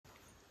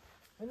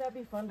Wouldn't that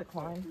be fun to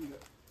climb?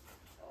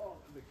 Oh,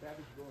 the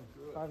cabbage going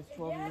through it. I was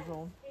 12 years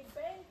old.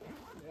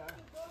 Yeah.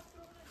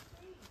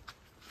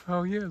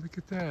 Oh yeah, look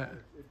at that.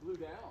 It blew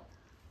down.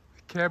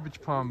 The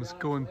cabbage palm is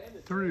going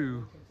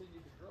through.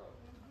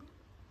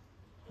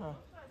 Huh.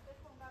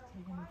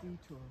 Taking a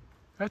detour.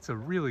 That's a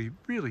really,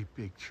 really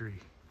big tree.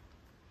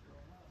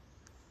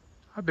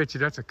 I bet you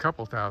that's a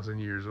couple thousand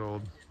years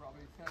old. It's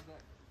probably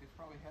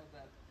had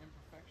that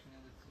imperfection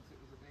in it since it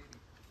was a baby.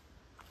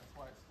 That's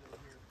why it's still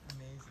here.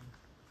 Amazing.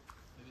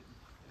 They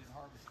didn't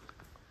harvest it.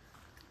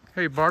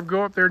 Hey Barb,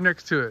 go up there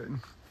next to it.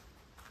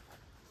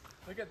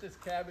 Look at this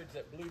cabbage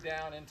that blew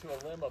down into a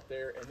limb up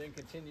there and then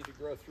continued to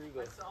grow through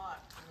the. I saw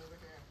it from over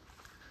here.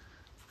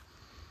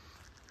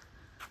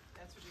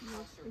 That's what you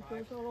call It survival.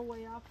 goes all the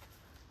way up.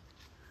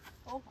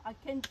 Oh, I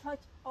can touch.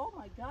 Oh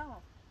my God.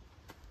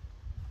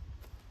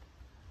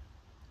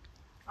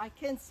 I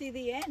can't see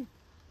the end.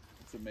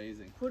 It's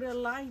amazing. Put a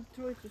line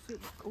through it to see.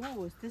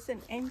 Oh, is this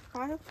an end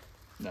pile?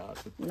 No,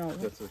 No.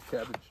 that's a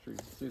cabbage tree.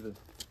 See the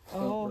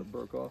stump Oh. where it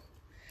broke off?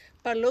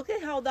 But look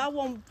at how that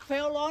one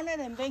fell on it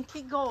and then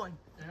keep going.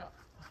 Yeah.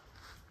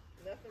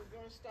 Nothing's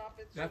going to stop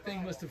it. That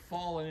thing must have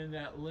fallen in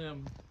that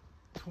limb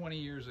 20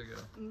 years ago.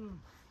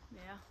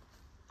 Yeah.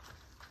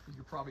 You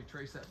could probably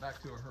trace that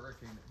back to a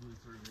hurricane that blew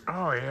through here.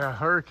 Oh yeah,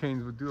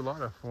 hurricanes would do a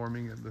lot of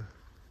forming of the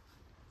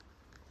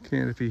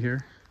canopy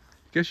here.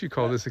 Guess you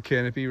call this a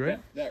canopy, right?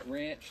 That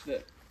ranch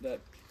that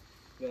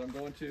I'm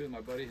going to,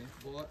 my buddy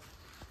bought,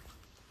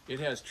 it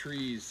has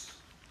trees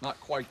not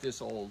quite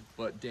this old,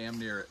 but damn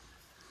near it.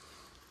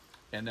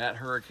 And that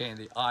hurricane,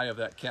 the eye of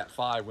that Cat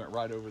 5 went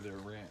right over their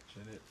ranch,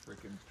 and it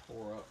freaking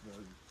tore up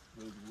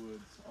those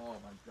woods. Oh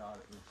my God,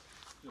 it was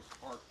just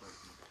heartbreaking.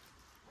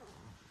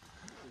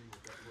 See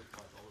what that looked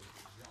like, all those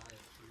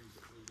giant trees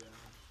that blew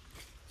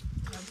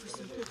down. Time for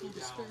some pickled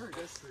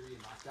asparagus. That tree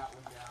and knocked that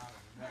one down,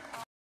 and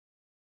that.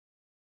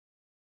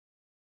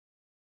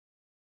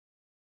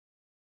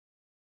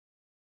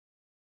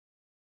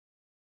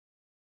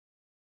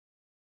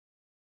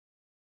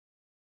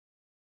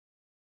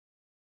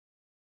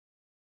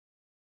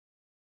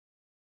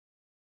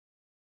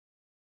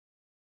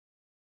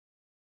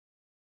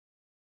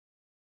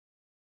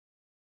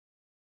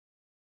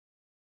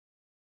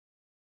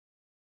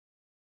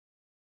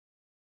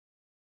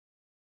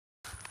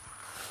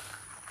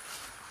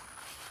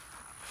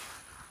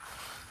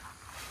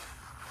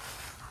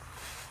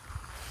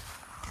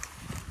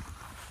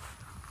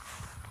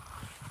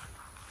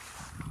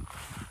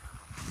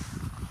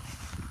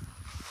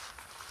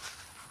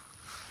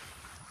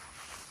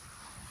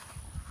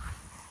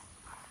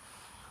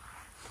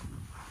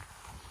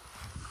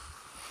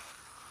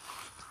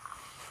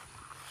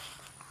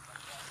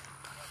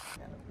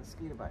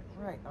 Mosquito bite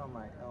right on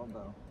my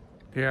elbow.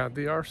 Yeah,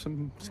 there are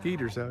some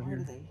skeeters out Why here.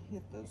 do they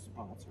hit those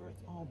spots where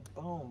it's all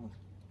bone?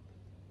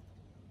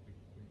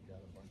 We got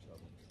a bunch of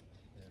them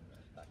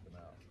and packed them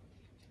out,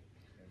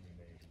 and we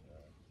made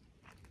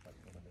like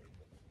lemonade.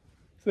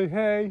 Say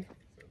hey.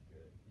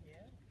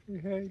 So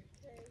good. Hey, hey.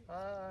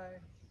 Hi.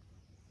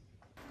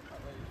 That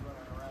lady's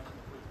running around in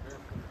the woods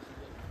barefoot. She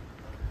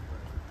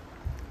didn't.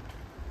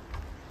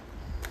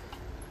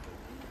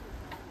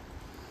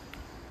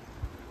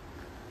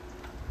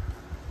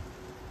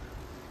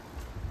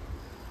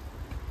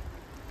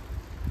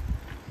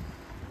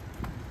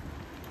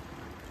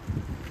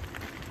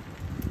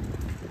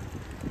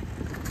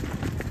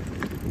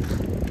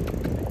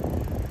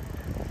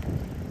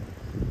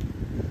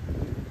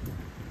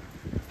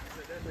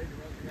 That lady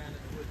runs around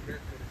in the woods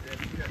barefoot.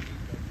 She doesn't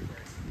eat bug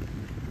spray.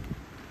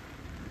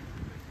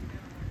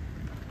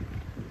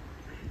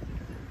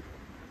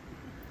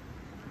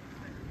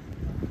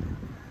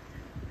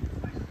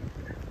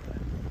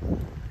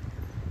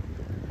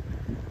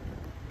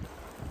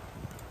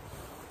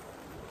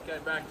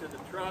 Came back to the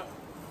truck,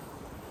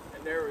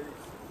 and there were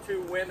these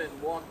two women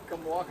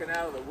come walking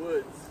out of the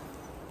woods.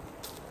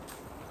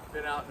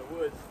 Been out in the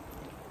woods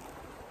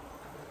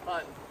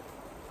hunting,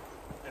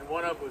 and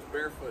one of them was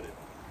barefooted.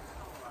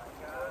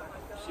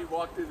 She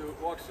walks through the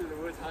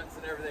woods, hunts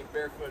and everything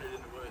barefooted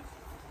in the woods.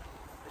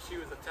 And she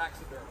was a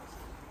taxidermist.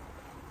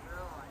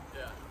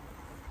 Yeah.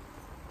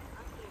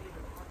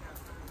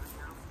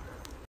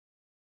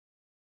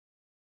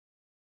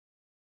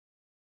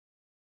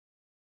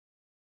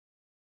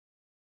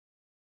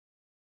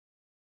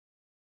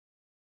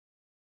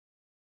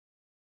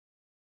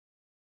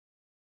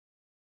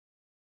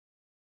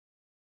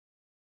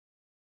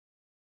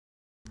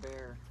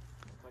 Bear.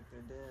 Look like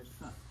they're dead.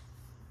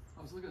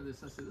 I was looking at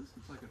this. I said, "This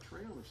looks like a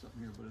trail or something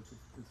here," but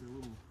it's a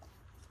little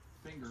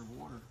finger of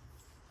water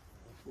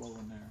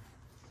flowing there.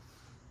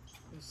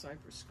 Those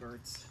cypress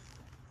skirts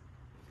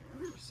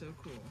are so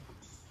cool.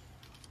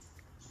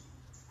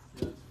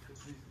 Yeah,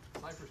 these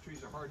cypress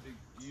trees are hard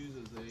to use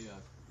as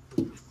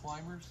for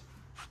climbers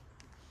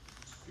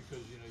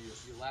because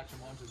you latch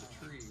them onto the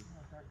tree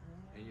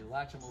and you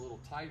latch them a little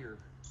tighter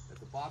at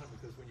the bottom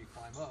because when you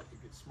climb up,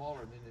 it gets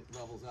smaller and then it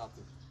levels out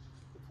the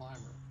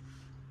climber.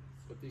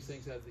 But these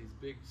things have these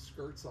big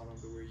skirts on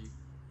them to where you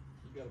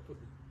got to put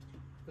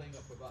the thing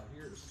up about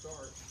here to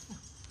start.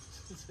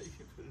 So So you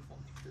can put it on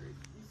the tree.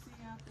 You see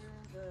out there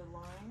the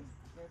line?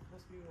 That's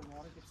supposed to be when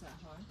water gets that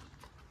high.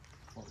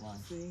 What line?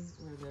 See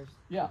where there's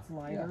Yeah. it's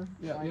lighter.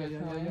 Yeah. lighter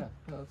time?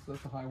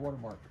 That's a high water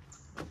mark.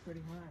 It's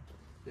pretty high.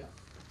 Yeah.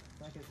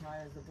 It's like as high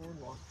as the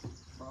boardwalk.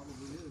 Probably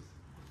is.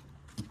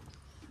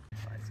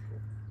 That's cool.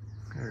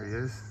 There he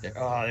is. There.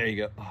 Oh, there you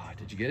go. Oh,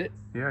 did you get it?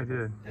 Yeah, I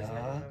did. There's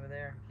another one over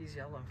there. He's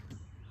yellow.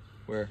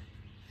 Where?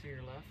 To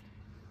your left.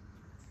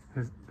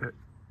 His, I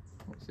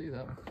don't see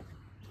that one.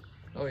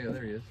 Oh yeah,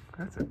 there he is.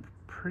 that's a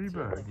pretty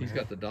bug. He's man.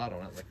 got the dot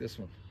on it, like this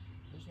one.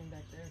 There's one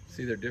back there.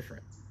 See, they're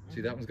different.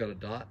 See, that one's got a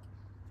dot,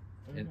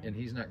 and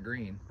he's not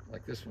green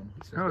like this one.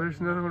 This one's Oh, got- there's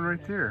another one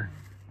right there.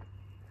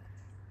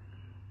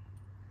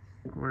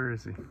 Where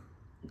is he?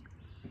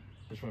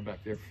 This one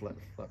back there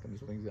flapping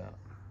his wings out.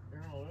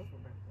 They're all over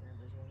back there.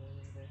 There's one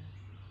over there.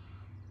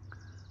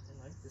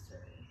 I like this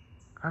area.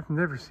 I've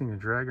never seen a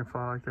dragonfly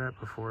like that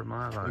before in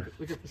my life.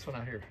 Look at this one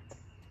out here.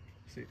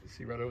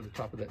 See right over the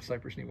top of that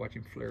cypress, and you watch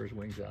him flare his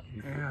wings out. He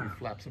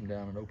flaps them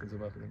down and opens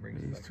them up and then brings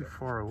them He's back too up.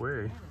 far away.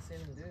 I haven't seen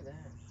him do that.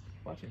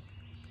 Watch him.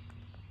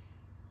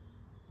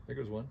 There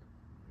goes one.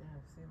 Yeah,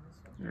 I've seen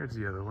this one. There's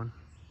the other one.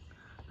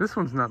 This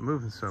one's not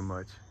moving so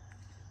much.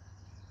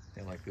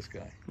 And like this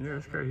guy. Yeah,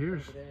 this guy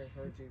here's. Over there,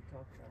 heard you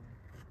talk about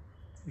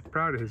him. He's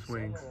proud of his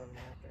wings. Several of them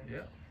out there.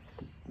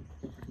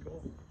 Yeah. Pretty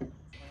cool.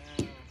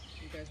 Wow.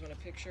 You guys want a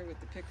picture with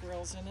the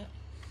pickerels in it?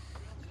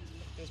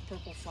 Those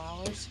purple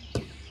flowers?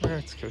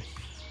 That's good.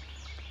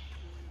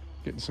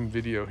 Getting some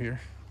video here.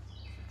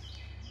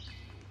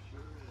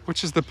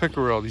 Which is the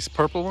pickerel? These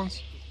purple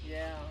ones?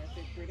 Yeah, aren't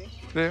they pretty?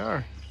 They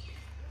are.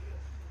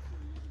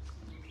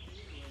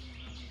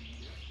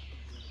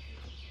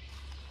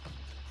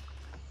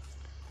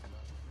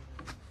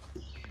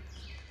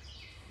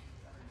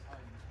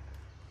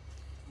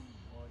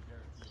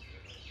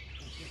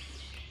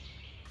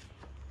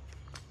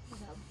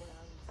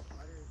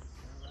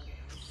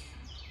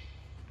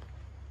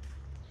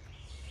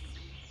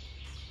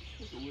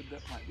 Look at wood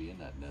that might be in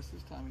that nest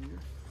this time of year.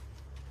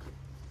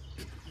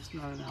 It's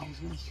not an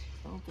owl's nest.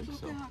 I don't think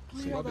so.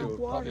 See how Probably the a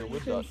water, wood you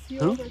can dot see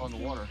all the, on the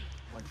water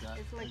like that.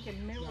 it's like a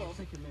mirror.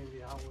 thinking maybe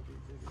the owl would be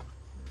bigger.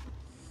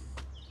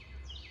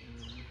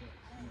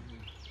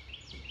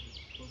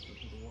 Closer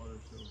to the water,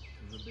 so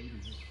the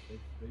babies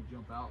they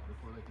jump out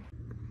before they can.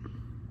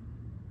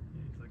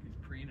 Yeah, he's like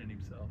he's preening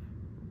himself.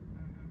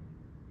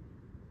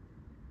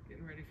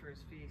 Getting ready for his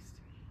feast.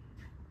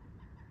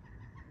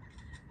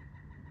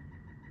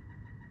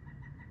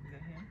 Is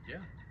that him?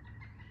 Yeah.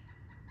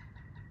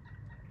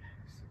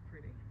 So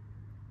pretty.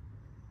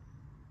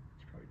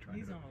 He's probably trying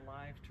He's to. on a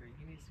live tree.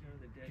 He needs to go to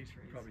the dead He's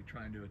trees. probably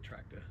trying to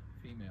attract a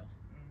female.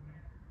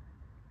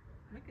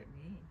 Look at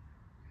me.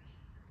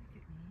 Look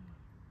at me.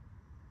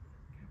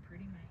 Look how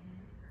pretty my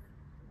hair is.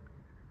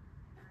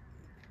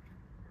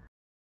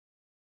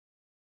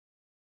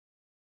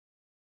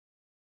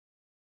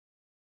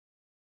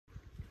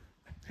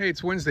 Hey,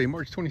 it's Wednesday,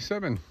 March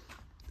 27.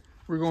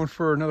 We're going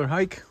for another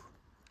hike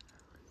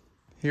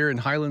here in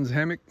Highlands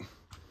Hammock,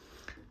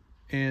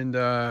 and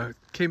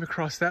came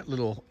across that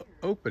little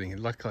opening,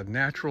 like a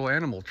natural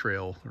animal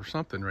trail or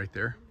something right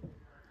there.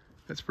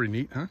 That's pretty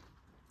neat, huh?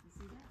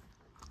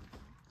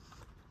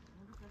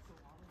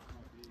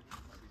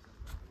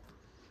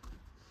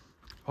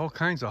 All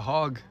kinds of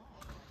hog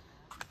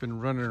been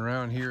running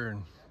around here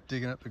and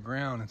digging up the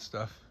ground and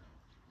stuff.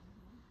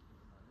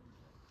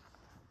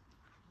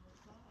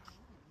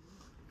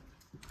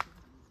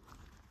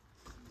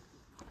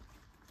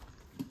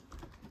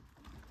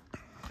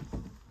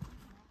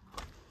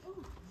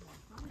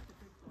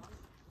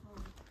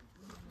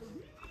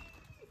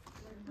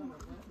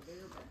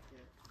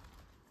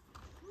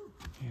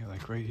 Yeah,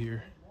 like right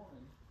here.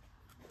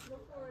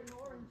 Look for an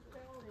orange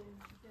bell and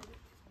get it.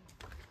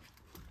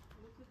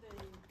 Look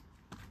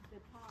at the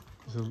top.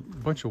 There's a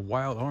bunch of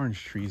wild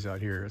orange trees out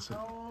here. That's what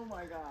Oh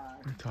my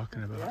God. we're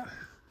talking about.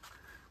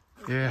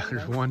 Yeah,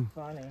 there's one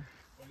Funny.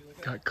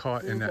 got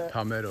caught in There's that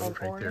palmetto an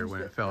right there orange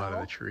when it that fell out of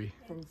fell. the tree.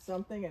 From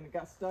something and it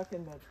got stuck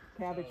in the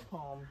cabbage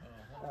palm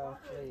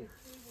leaf.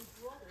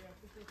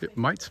 It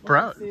might Well, I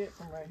sprout. see it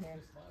from right here.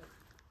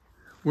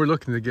 We're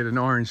looking to get an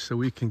orange so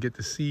we can get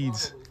the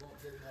seeds.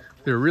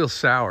 They're real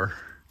sour.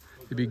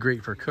 It'd be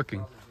great for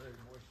cooking.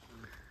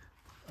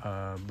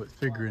 But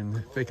figuring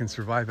if they can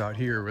survive out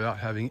here without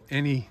having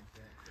any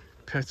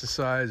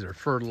pesticides or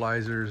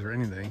fertilizers or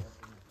anything,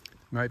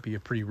 might be a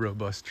pretty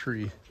robust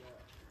tree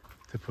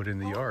to put in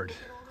the yard.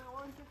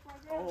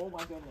 Oh my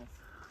goodness.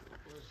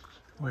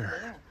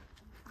 Where?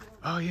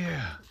 Oh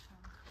yeah.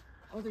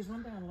 Oh, there's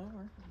one down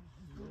lower.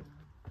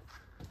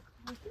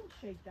 You can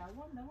shake that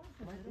one. That one's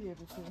a Might little. be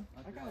able to.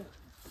 I got a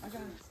stick. I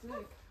got a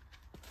stick.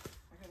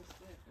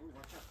 Oh,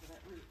 watch out for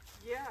that root.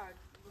 Yeah.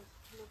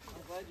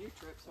 I'm glad you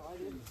tripped, so I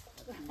didn't.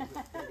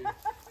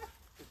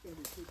 It's gonna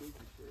be too big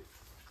to shake.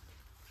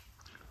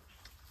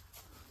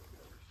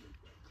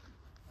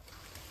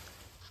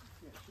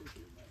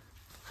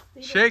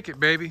 Shake it,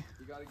 baby.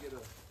 You gotta get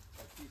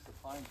a piece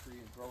of pine tree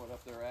and throw it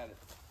up there at it.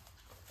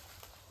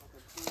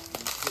 And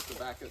get the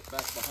back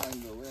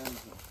behind the limbs.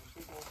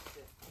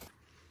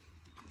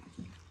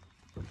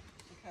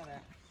 how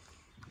that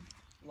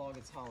log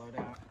is hollowed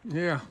out.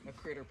 Yeah. A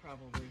critter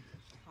probably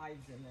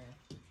hides in there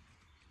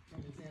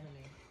from his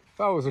enemy.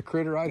 If I was a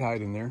critter, I'd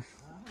hide in there.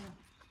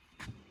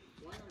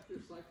 Why aren't there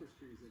cypress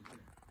trees in here?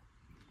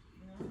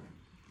 No.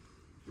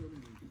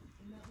 Isn't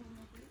that one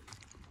up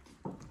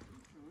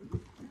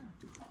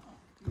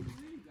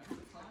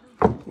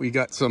there? We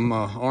got some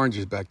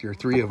oranges back here,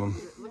 3 of them.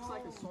 It looks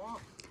like a swamp.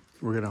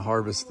 We're gonna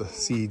harvest the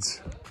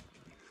seeds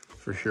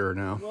for sure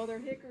now. Well, they're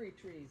hickory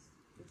trees.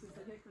 This is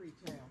the hickory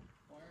trail.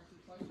 Why aren't there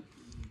cypress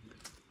trees in here?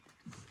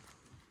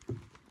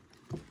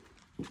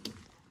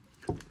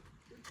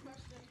 Good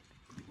question.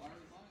 Fire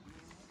the vine,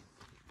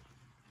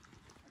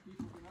 you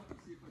don't know. I keep looking up and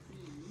see if I see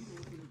any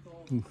needles and it's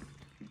all.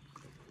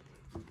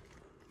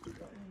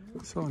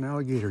 I saw an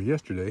alligator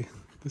yesterday.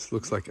 This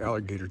looks like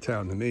Alligator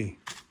Town to me.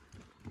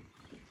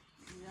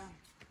 Yeah.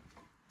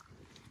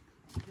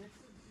 This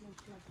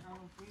looks like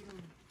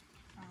alligator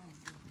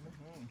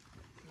town.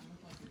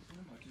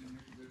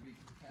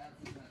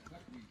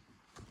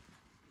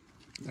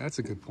 That's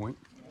a good point.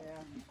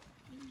 Yeah.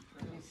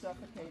 He's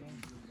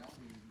suffocating.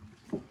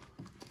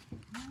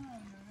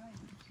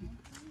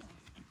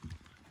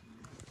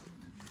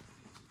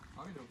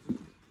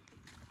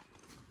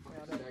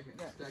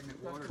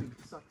 Stagnant water.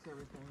 Sucks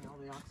everything, all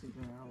the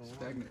oxygen out of the water.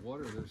 Stagnant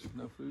water, there's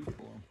no food for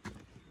them.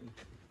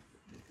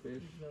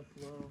 Fish, No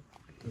flow.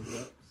 no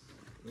ducks,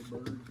 no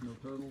birds, no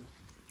turtles.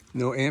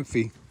 No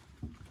amphi.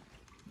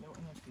 No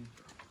empty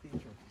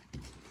feature.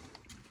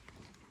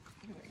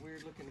 Look at that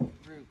weird looking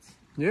roots.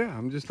 Yeah,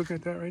 I'm just looking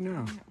at that right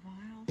now. Isn't that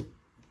wild?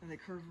 And they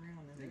curve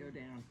around and they go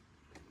down.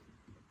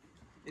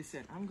 They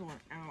said, I'm going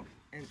out,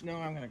 and no,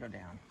 I'm going to go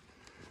down.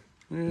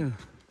 Yeah. I'm going to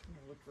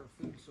look for a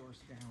food source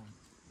down.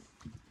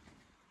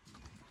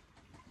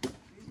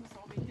 These must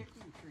all be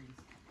hickory trees.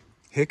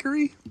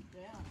 Hickory? Yeah,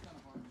 it's kind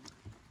of hard.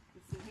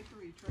 It's the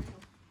hickory trail.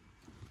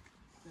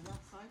 They're not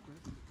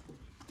cypress.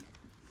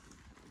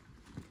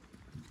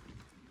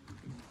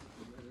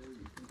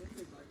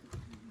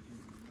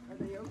 Are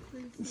they oak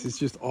trees? This is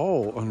just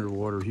all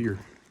underwater here.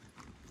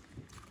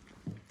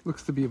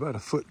 Looks to be about a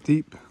foot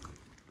deep.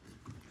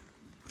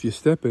 If you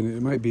step in it,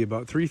 it might be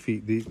about 3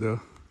 feet deep though.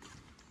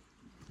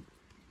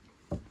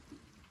 Look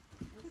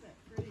at that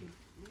pretty leaf.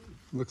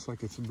 Looks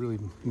like it's really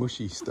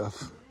mushy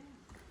stuff.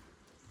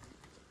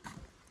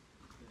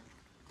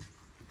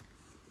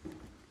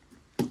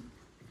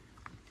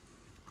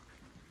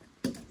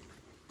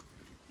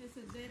 This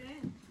is dead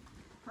end.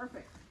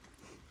 Perfect.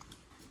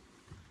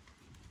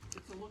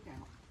 It's a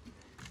lookout.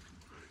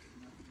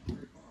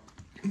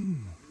 You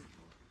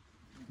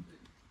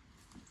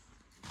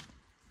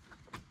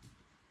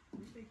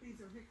think these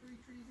are hickory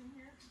trees in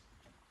here?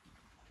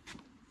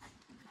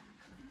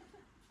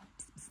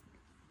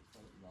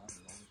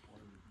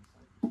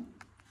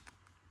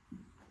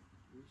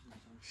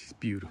 She's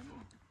beautiful.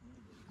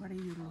 What are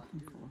you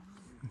looking for?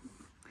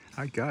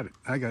 I got it.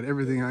 I got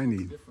everything I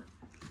need. Different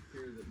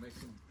here that makes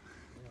them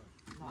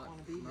Not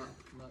want to be here.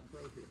 not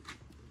grow here.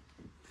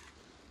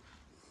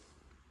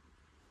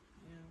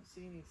 You don't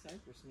see any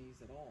cypress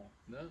knees at all.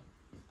 No, it's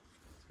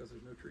because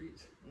there's no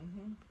trees.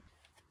 Mm-hmm.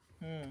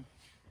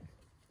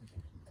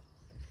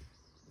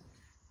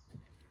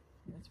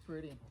 That's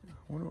pretty.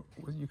 What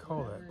do you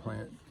call that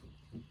plant?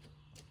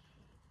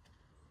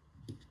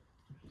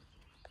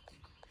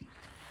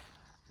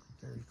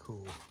 Very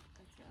cool.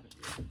 That's gotta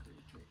be a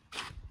hickory tree.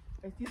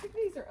 Do you think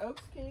these are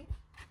oaks, King?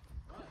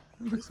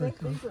 It looks You like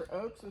think these are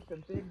oaks with the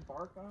big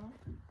bark on them?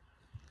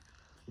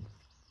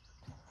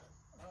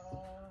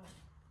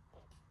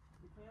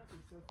 You can't be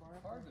so far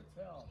up. Hard to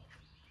tell.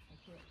 I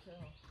can't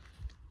tell.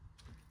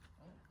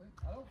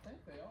 I don't think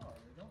they are.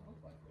 They don't look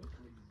like oak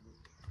leaves.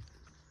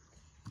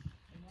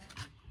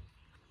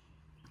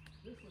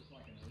 This looks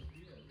like an oak.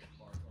 Yeah, this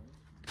bark on it.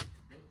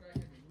 Look back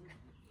in the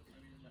woods. I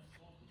mean, that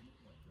swamp would look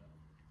like that.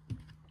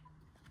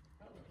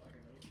 That looks like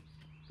an oak.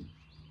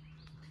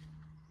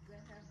 Does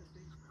that have the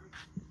big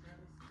crevice?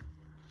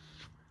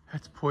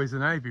 That's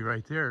poison ivy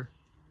right there.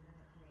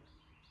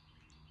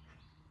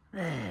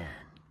 Man,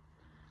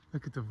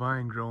 look at the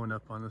vine growing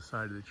up on the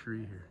side of the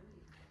tree here.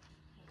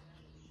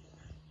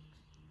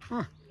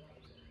 Huh.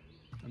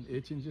 I'm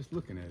itching just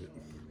looking at it.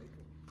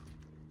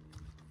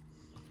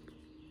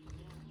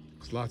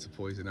 There's lots of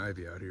poison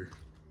ivy out here.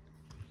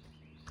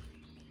 Can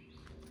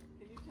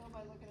you tell by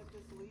looking at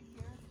this leaf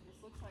here? This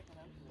looks like an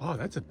oak. Oh,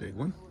 that's a big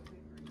one.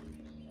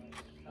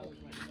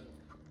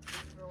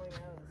 It's growing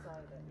out of the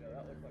side of it. Yeah,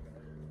 that looks like an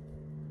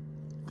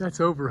oak. That's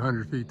over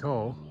 100 feet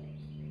tall.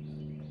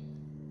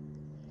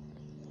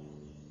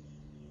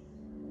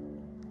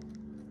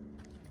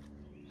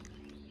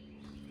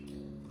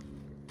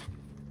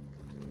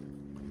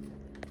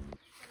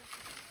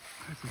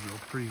 That's a real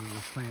pretty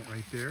little plant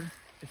right there.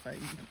 If I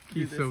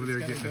Keith's over there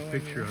getting a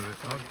picture of it.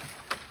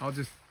 I'll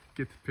just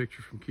get the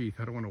picture from Keith.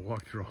 I don't want to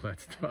walk through all that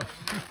stuff.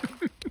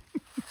 Look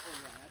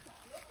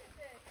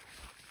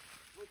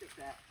at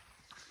that.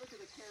 Look at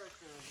the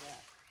character of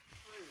that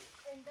tree.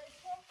 And there's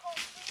one called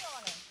tree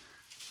on it.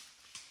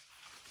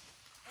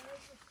 And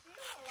there's a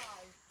seal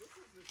alive. This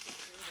is the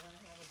picture that I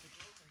have of the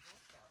broken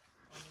book out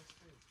on this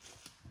tree.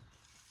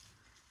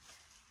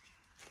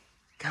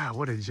 God,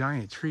 what a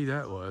giant tree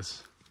that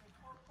was.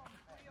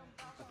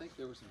 I think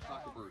there were some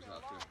cockaburs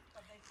out there.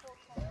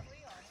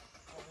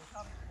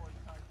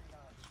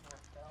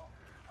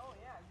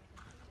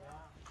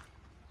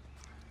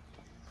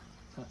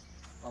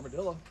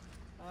 Armadillo.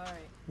 All right.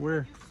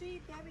 Where? You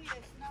see, Debbie,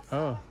 it's not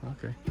Oh,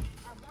 okay.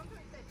 I wonder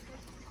if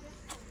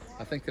it's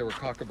I think there were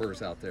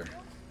cockaburs out there.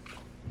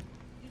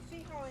 you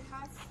see how it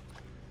has.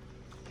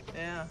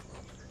 Yeah.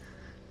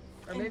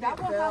 Or And maybe that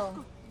it one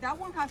fell. that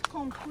one has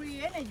concrete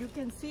in it. You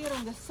can see it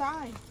on the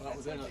side. That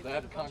was in it. They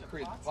had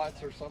concrete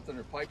pots or something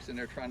or pipes in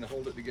there trying to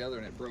hold it together,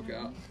 and it broke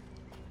out.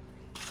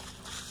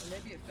 Or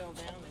maybe it fell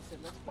down. They said,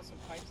 let's put some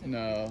pipes in No.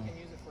 it. We can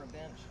use it for a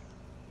bench.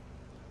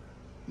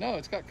 No,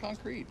 it's got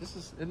concrete.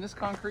 Isn't this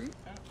concrete?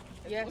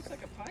 It Yes. looks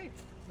like a pipe.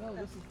 No,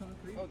 this is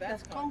concrete. Oh,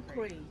 That's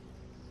concrete.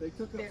 They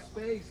took up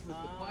space with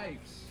the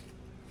pipes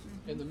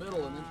in the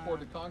middle and then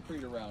poured the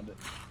concrete around it.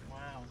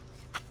 Wow.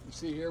 You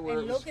see here where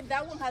And it was, look at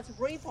that one has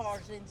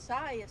rebars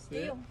inside still.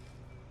 Yeah.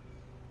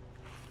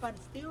 But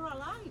still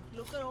alive.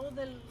 Look at all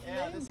the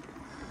Yeah, limbs.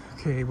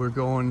 Okay, we're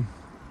going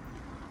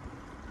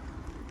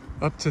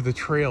up to the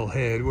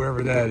trailhead,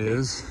 wherever that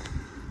is.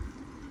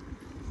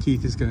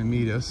 Keith is gonna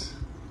meet us.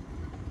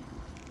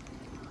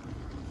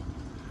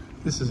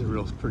 This is a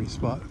real pretty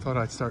spot. I thought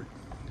I'd start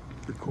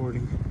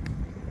recording.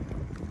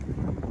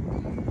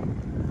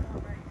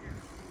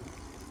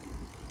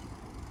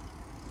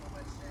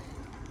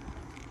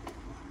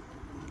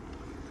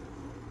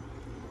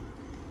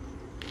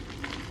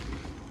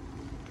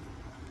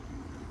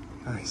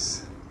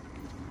 Nice.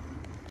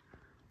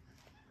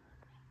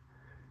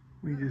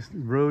 We just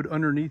rode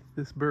underneath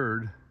this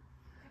bird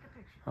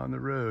on the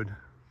road.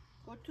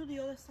 Go to the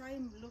other side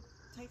and look,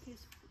 take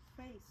his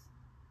face.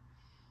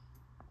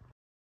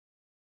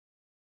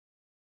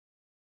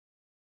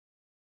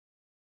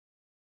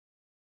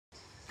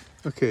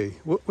 Okay,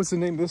 what's the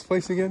name of this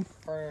place again?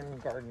 Fern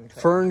Garden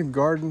Trail. Fern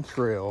Garden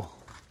Trail.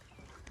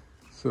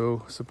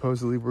 So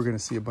supposedly we're gonna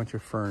see a bunch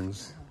of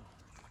ferns.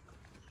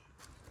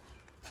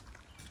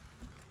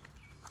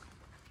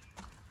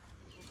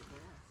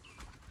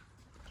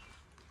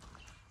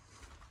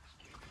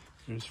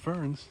 There's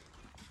ferns.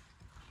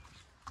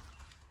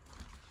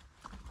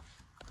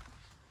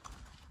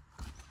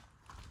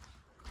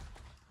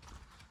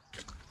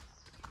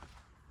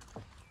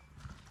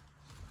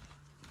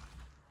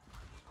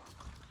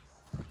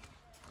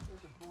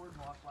 There's a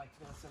boardwalk like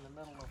this in the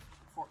middle of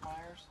Fort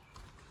Myers.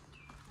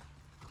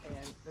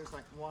 And there's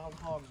like wild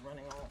hogs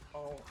running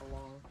all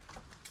along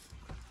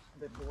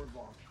the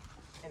boardwalk.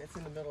 And it's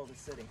in the middle of the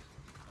city.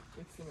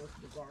 It's the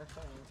most bizarre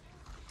thing.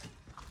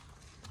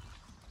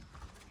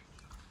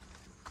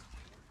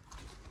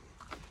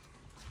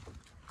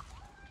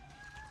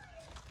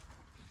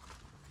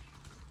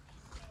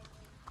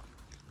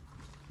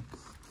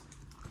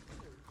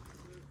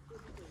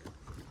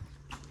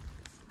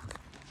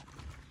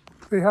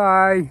 Say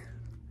hi.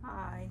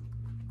 Hi.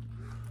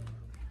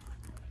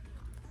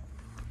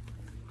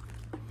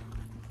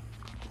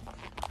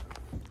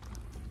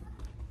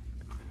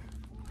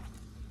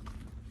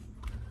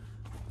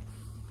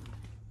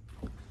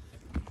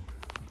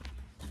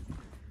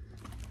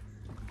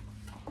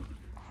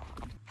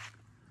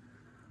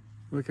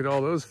 Look at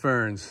all those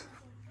ferns.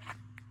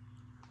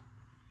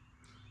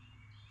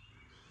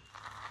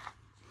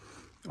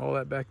 All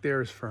that back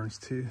there is ferns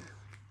too.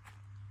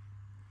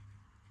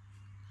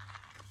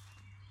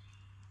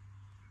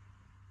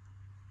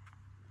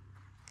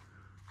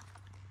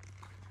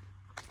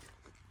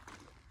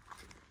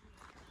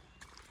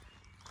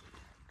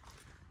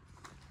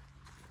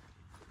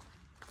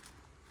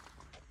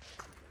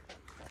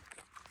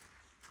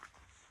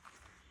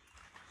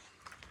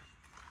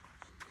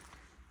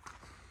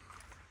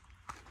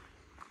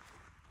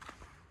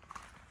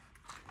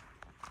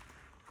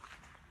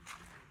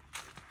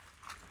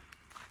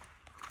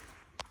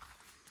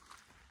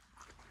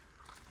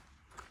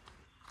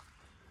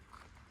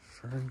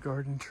 Fern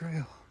Garden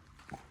Trail.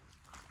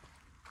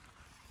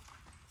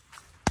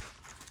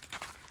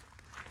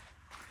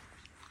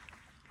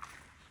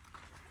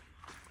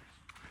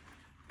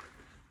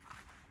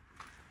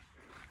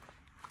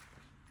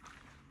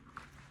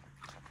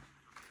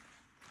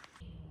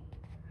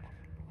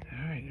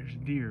 All right, there's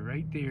a deer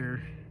right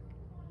there.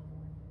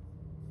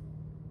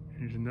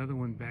 There's another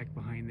one back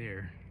behind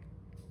there.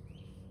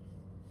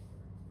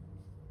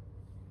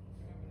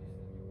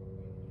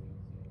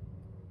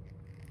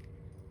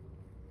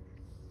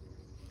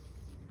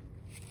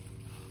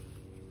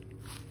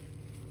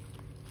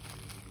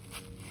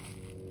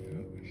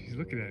 She's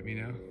looking at me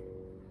now.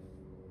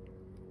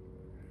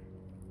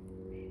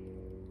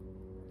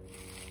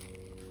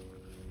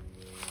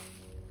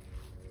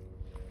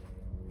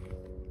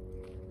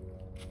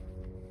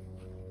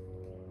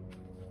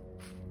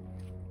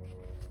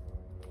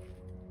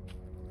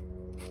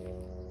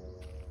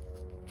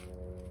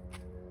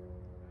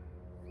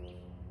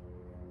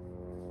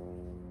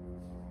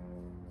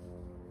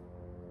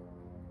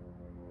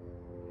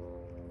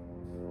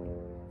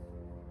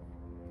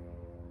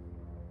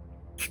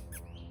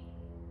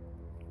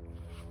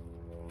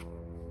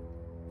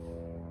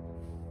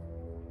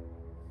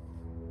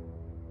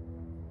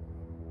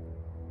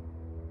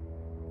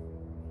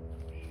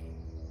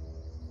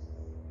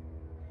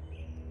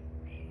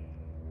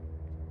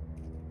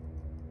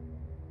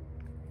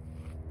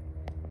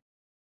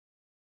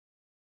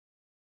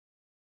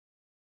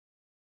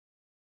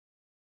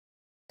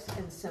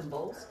 and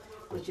symbols,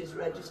 which is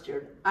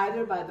registered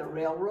either by the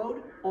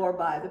railroad or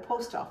by the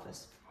post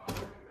office.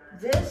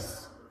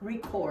 This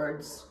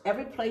records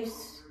every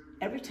place,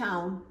 every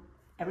town,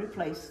 every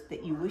place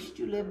that you wished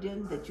you lived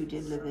in, that you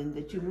did live in,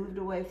 that you moved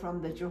away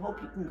from, that you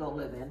hope you can go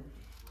live in.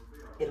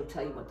 It'll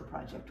tell you what the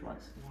project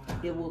was.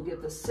 It will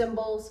give the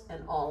symbols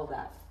and all of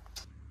that.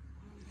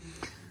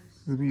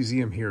 The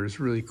museum here is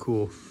really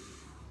cool.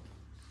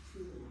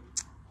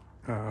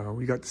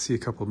 We got to see a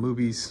couple of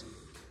movies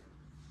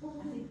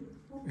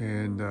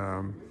and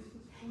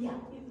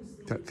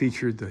that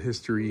featured the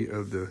history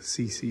of the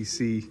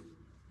CCC.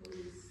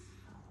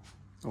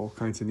 All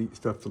kinds of neat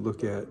stuff to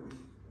look at.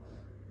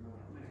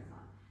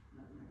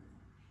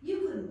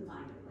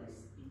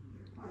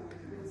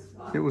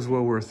 It was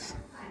well worth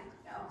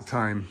the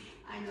time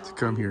to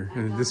come here.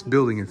 And this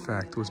building, in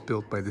fact, was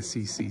built by the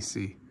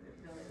CCC.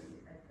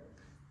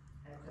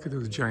 Look at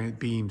those giant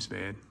beams,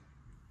 man.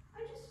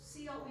 I just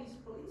see all these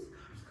police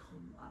cars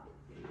going by.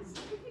 Is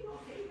everything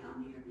okay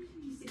down here?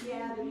 He said,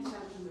 yeah, they just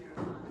have a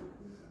marathon.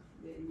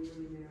 They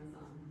yearly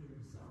marathon here,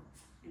 so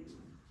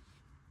anyway.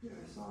 Yeah,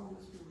 I saw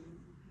this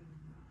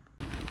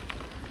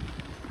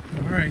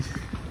one. All right.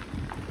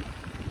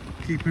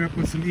 Keeping up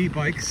with some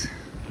e-bikes.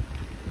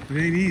 It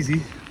ain't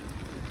easy,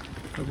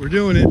 but we're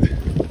doing it.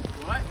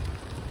 What?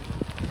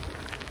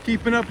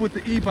 Keeping up with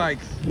the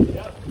e-bikes.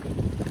 Yep.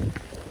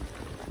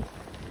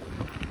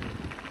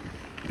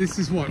 This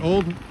is what,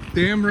 Old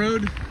Dam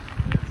Road?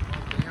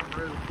 Damn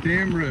road.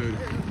 Dam Road.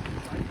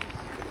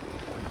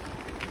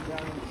 Down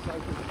on the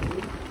Cypress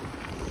Creek.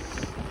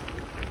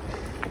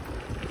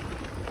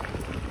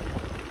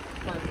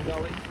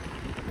 Gully.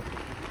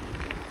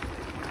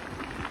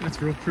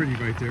 That's real pretty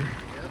right there.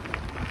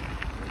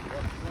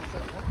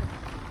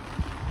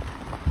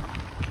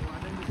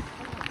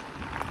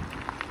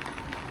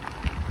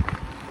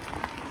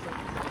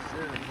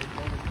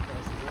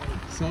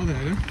 Saw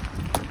that, huh?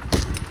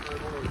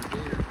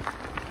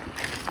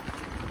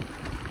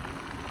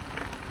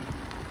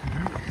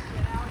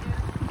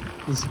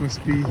 This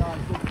must be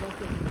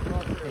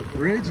a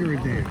bridge or a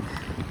dam.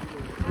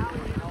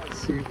 Let's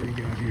see what we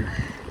got here.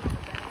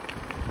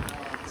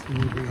 It's a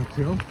little bit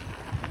uphill.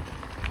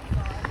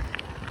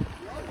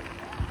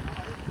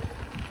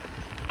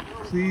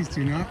 Please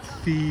do not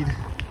feed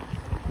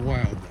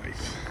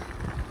wildlife.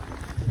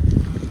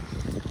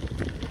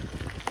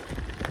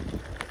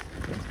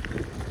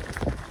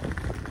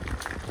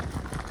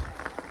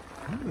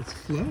 Oh, it's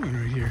flowing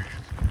right here.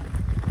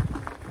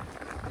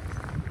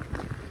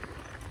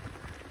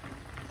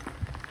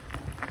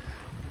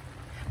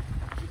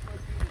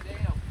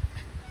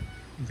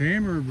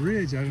 Dam or a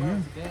bridge, I don't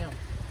know. Dam.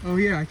 Oh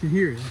yeah, I can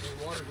hear it.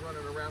 The water's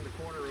running around the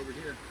corner over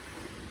here.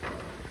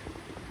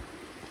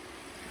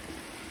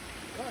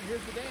 Oh,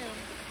 here's the dam.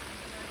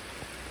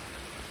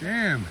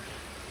 Dam.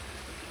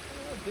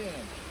 Oh,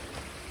 dam.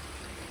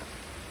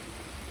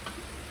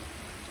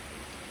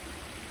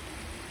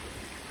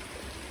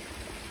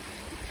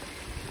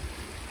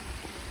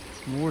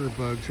 Some water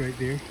bugs right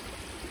there.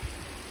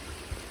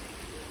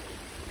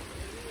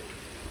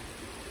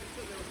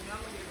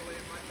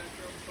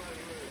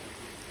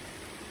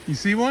 You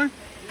see one?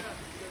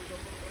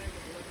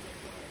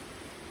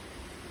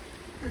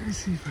 Let me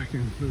see if I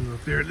can move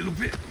up there a little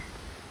bit.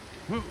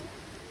 Whoa.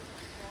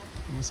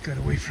 Almost got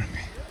away from me.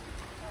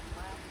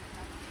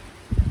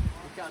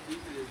 Look how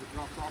deep it is. It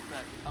drops off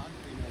that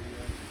concrete over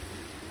there.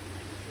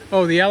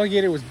 Oh, the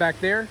alligator was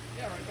back there?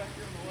 Yeah, right back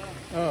there on the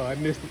left. Oh, I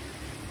missed it.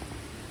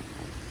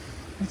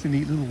 That's a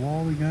neat little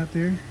wall we got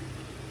there.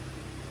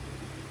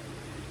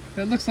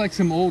 That looks like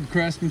some old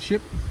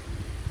craftsmanship.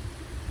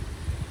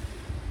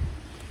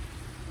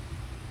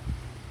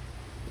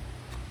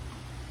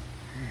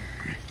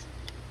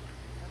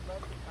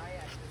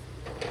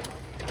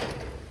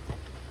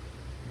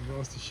 I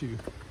lost a shoe.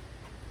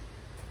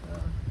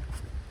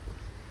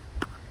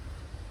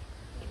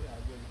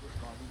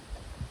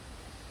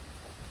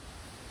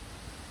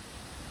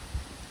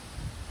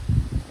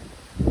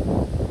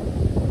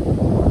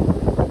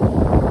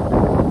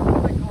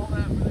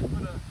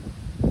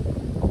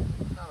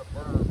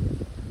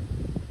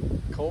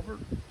 Culvert?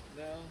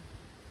 No.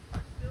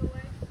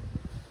 Spillway?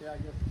 Yeah, I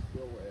guess it's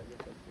spillway. I guess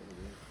that's what it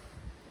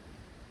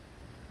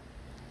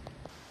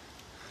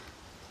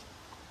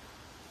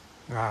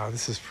is. Wow,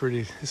 this is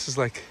pretty. This is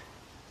like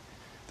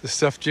the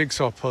stuff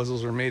jigsaw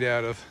puzzles are made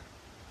out of.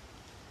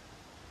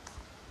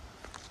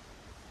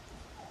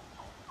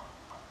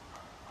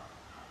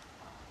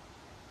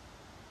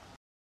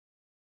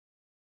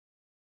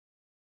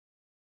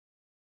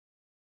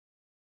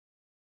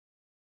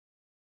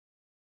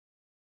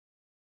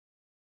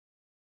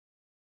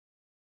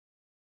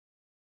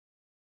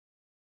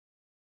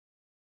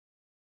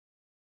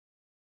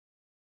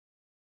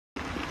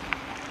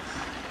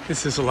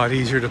 This is a lot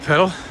easier to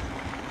pedal.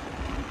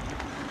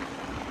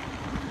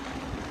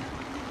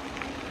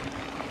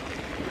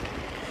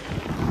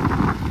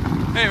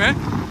 Hey, man.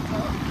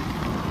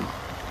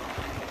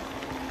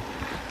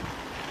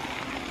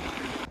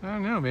 I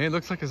don't know, man. It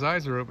looks like his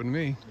eyes are open to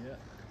me. Yeah.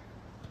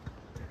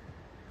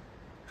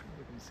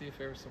 We can see if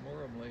there's some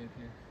more of them laying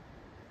here.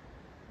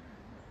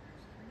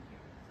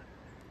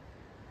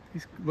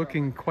 He's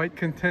looking quite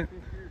content.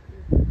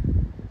 He knows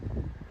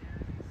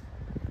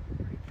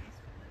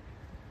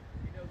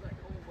that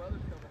cold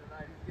weather's coming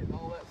tonight. He's getting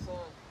all that sun.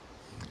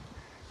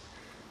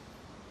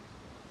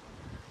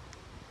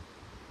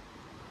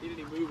 He didn't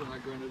even move when I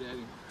grunted at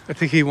him. I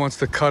think he wants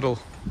to cuddle.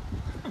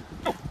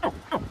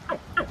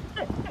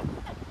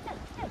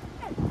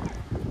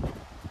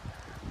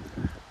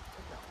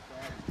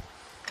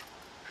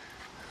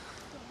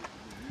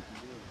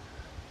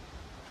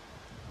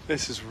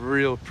 This is a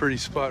real pretty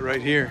spot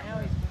right here. Now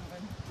he's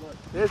moving. Look,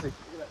 Is he? look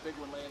at that big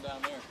one laying down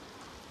there.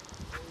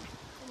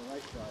 On the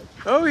right side.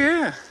 Oh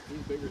yeah. He's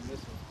bigger than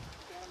this one.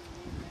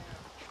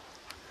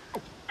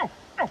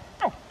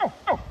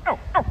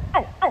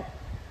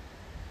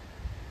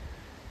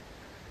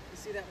 You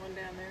see that one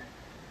down there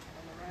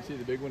on the right? See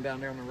the big one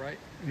down there on the right?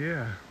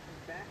 Yeah. His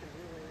back is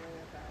really way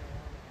up out of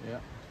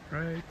line. Yeah.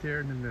 Right there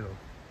in the middle.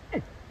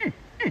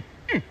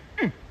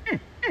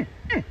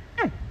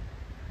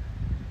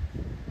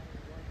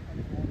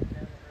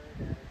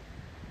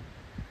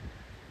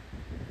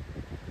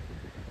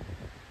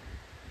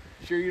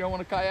 Sure you don't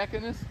want to kayak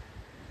in this?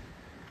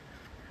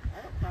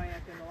 I don't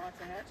kayak in the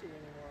Waxahachie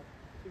anymore.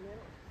 Too many.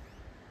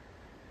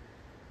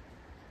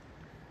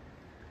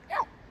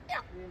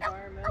 The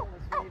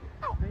environmentalists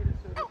made it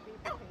so that people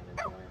can't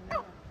enjoy them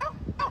now.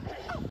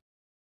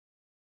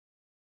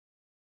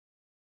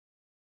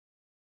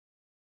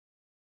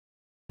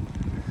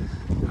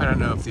 I don't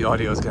know if the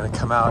audio is going to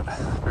come out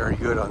very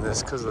good on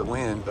this because of the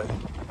wind, but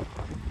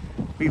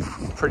we've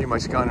pretty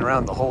much gone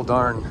around the whole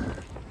darn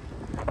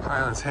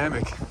Highlands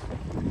Hammock.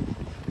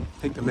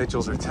 I think the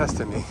Mitchells are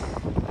testing me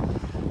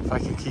if I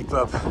can keep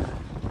up.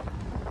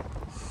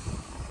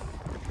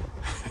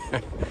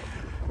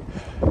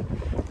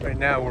 Right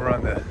now we're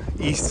on the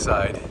east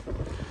side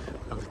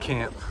of the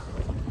camp.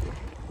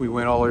 We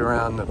went all the way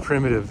around the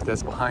primitive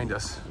that's behind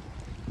us.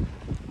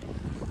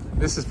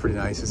 This is pretty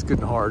nice. It's good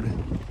and hard.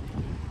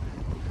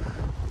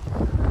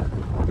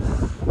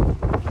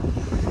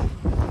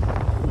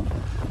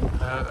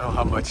 I don't know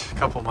how much, a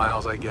couple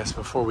miles I guess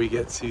before we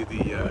get to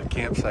the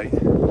campsite.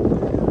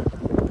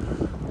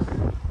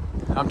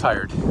 I'm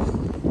tired.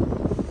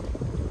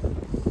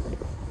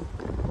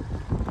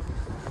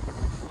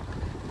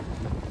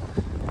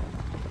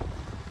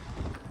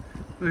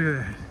 Look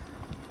at that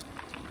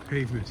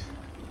pavement.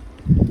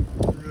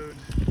 Road.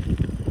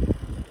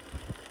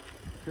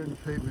 Good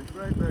pavement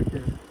right back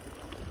there.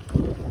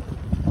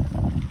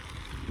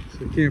 So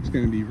the camp's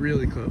going to be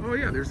really close. Oh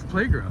yeah, there's the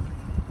playground.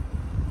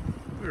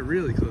 We're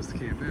really close to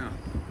camp now.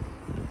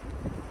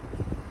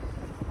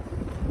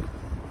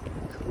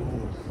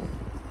 Cool.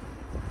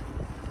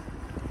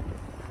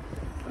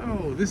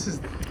 Oh, this is,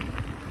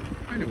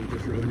 I know what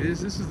this road is.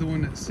 This is the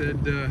one that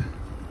said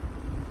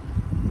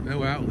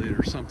no outlet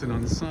or something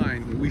on the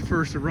sign. When we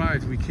first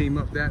arrived, we came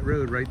up that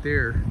road right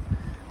there,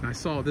 and I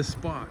saw this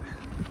spot.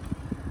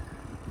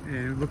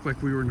 And it looked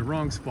like we were in the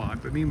wrong spot,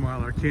 but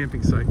meanwhile our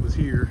camping site was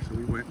here, so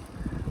we went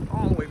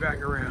all the way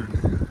back around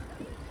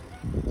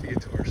to get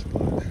to our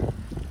spot.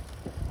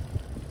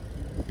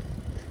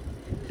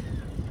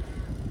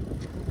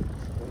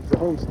 There's the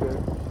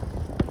homestead.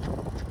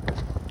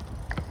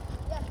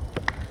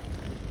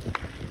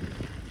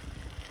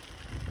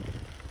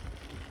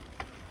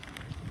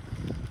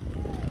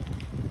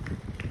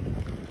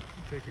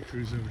 Take a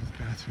cruise over to the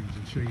bathrooms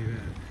and show you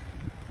that.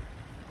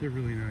 They're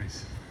really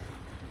nice.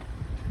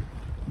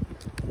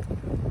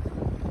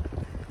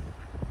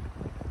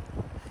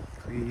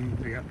 Clean.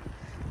 They got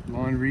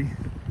laundry.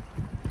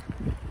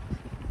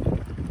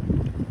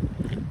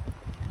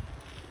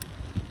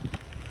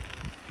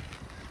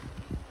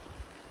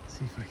 Let's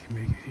see if I can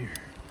make it here.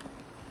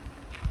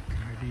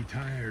 Gonna be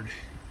tired.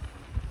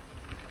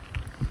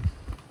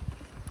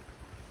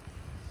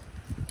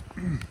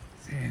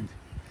 Sand.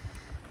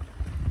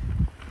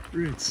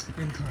 Roots,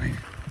 incline.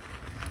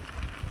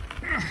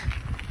 Alright.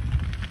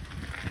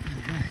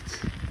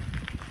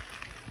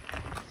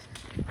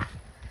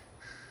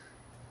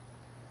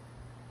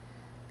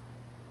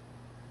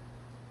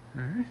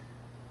 Alright.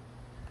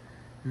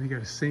 And we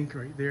got a sink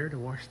right there to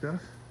wash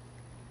stuff.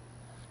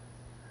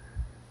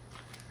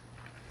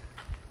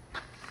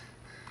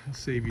 I'll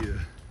save you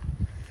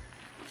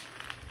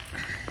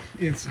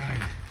the inside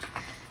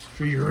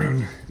for your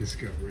own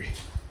discovery.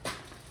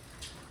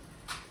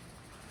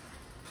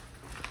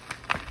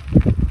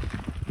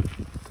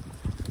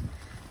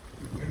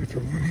 For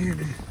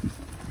one-handed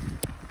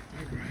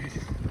bike ride.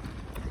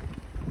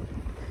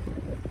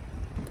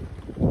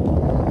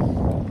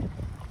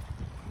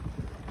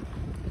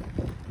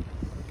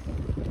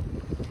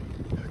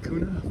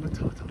 Hakuna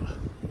Matata.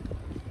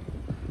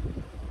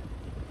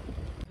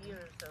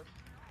 Years of,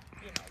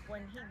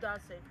 when he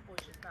does it,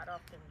 which is not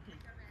often, he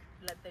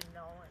let them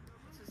know. And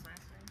What's his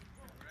last name?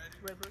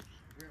 Rivers,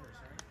 Rivers,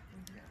 right?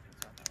 Yeah,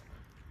 that's what I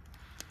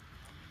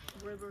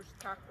thought. Rivers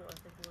Taco, I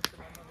think was the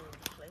name of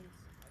the place.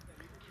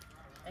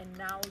 And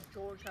now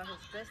George has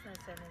his business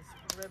and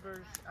it's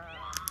Rivers.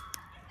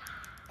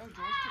 Oh, George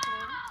took it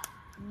over?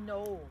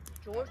 No,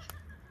 George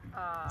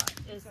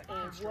is like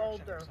a construction or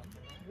welder.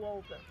 something, right?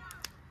 Welder.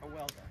 A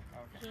welder.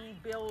 he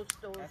builds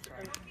those That's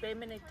right.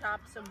 bimini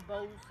tops and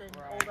boats and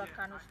all Right. that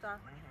kind of stuff.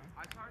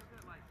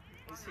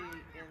 Is he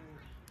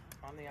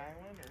on the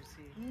island, or is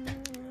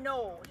he?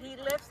 No, he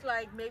lives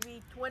like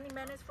maybe 20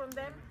 minutes from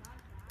them.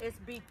 It's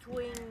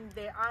between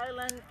the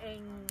island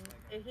and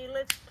he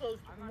lives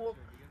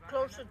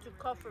closer to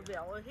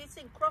Crawfordville. He's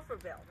in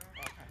Crawfordville.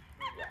 Okay.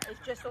 Yeah, it's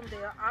just on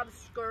the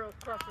outskirts of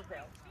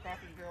Crawfordville.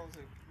 Crawfordville is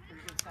a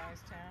pretty good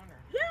sized town, or?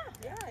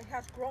 Yeah, it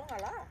has grown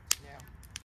a lot. Yeah.